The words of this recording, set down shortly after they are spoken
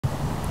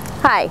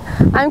Hi,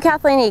 I'm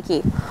Kathleen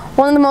Ekey.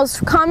 One of the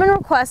most common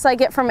requests I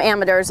get from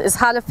amateurs is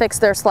how to fix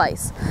their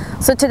slice.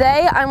 So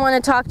today I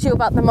want to talk to you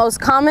about the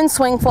most common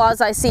swing flaws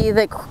I see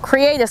that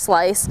create a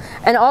slice,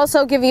 and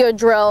also give you a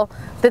drill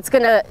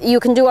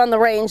you can do on the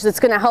range that's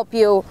going to help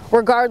you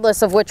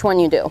regardless of which one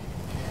you do.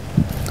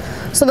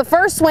 So the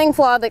first swing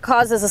flaw that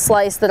causes a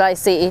slice that I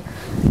see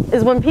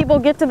is when people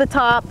get to the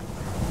top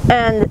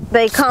and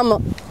they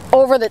come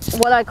over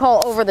what I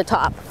call over the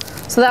top.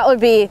 So that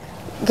would be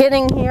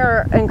getting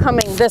here and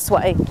coming this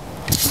way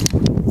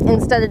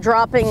instead of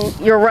dropping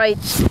your right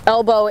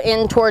elbow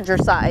in towards your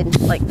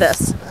side like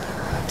this.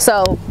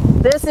 So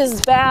this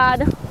is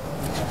bad,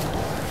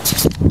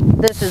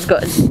 this is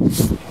good.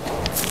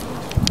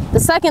 The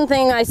second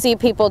thing I see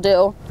people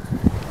do,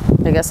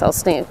 I guess I'll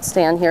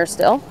stand here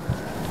still,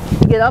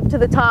 get up to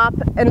the top,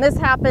 and this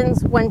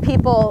happens when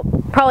people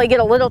probably get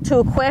a little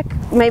too quick,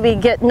 maybe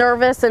get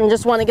nervous and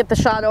just want to get the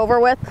shot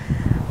over with.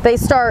 They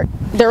start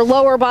their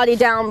lower body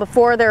down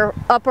before their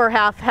upper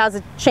half has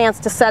a chance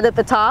to set at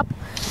the top,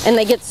 and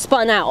they get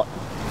spun out.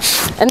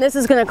 And this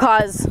is going to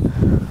cause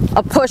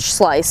a push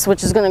slice,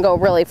 which is going to go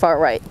really far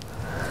right.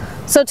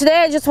 So today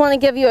I just want to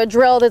give you a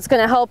drill that's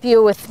going to help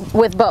you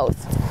with both.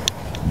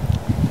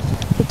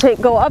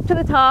 Go up to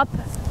the top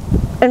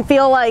and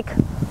feel like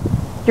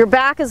your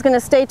back is going to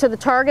stay to the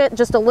target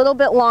just a little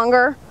bit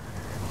longer,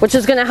 which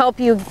is going to help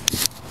you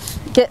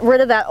get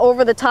rid of that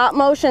over the top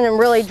motion and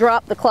really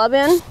drop the club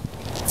in.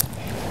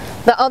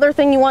 The other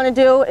thing you want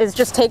to do is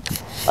just take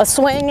a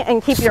swing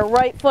and keep your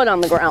right foot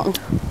on the ground.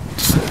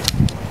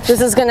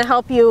 This is going to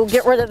help you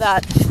get rid of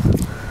that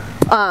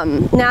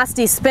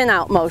nasty spin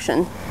out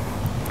motion.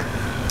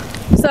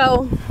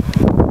 So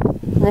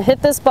I'm going to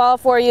hit this ball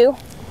for you.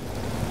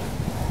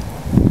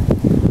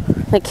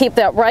 And keep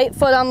that right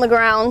foot on the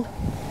ground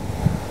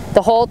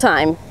the whole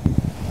time.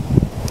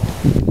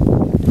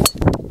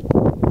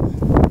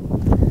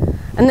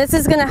 And this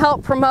is going to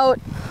help promote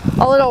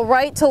a little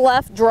right to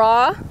left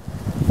draw.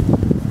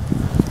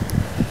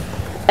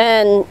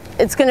 And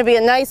it's going to be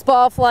a nice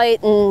ball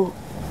flight and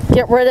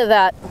get rid of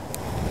that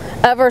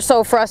ever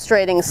so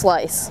frustrating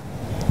slice.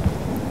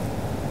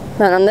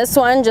 And on this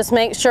one, just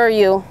make sure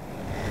you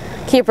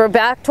keep her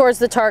back towards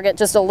the target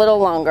just a little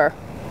longer.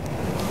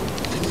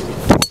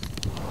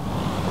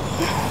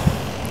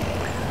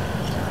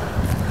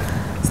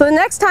 So the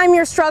next time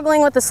you're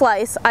struggling with the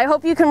slice, I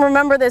hope you can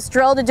remember this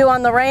drill to do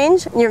on the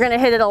range, and you're going to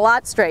hit it a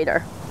lot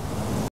straighter.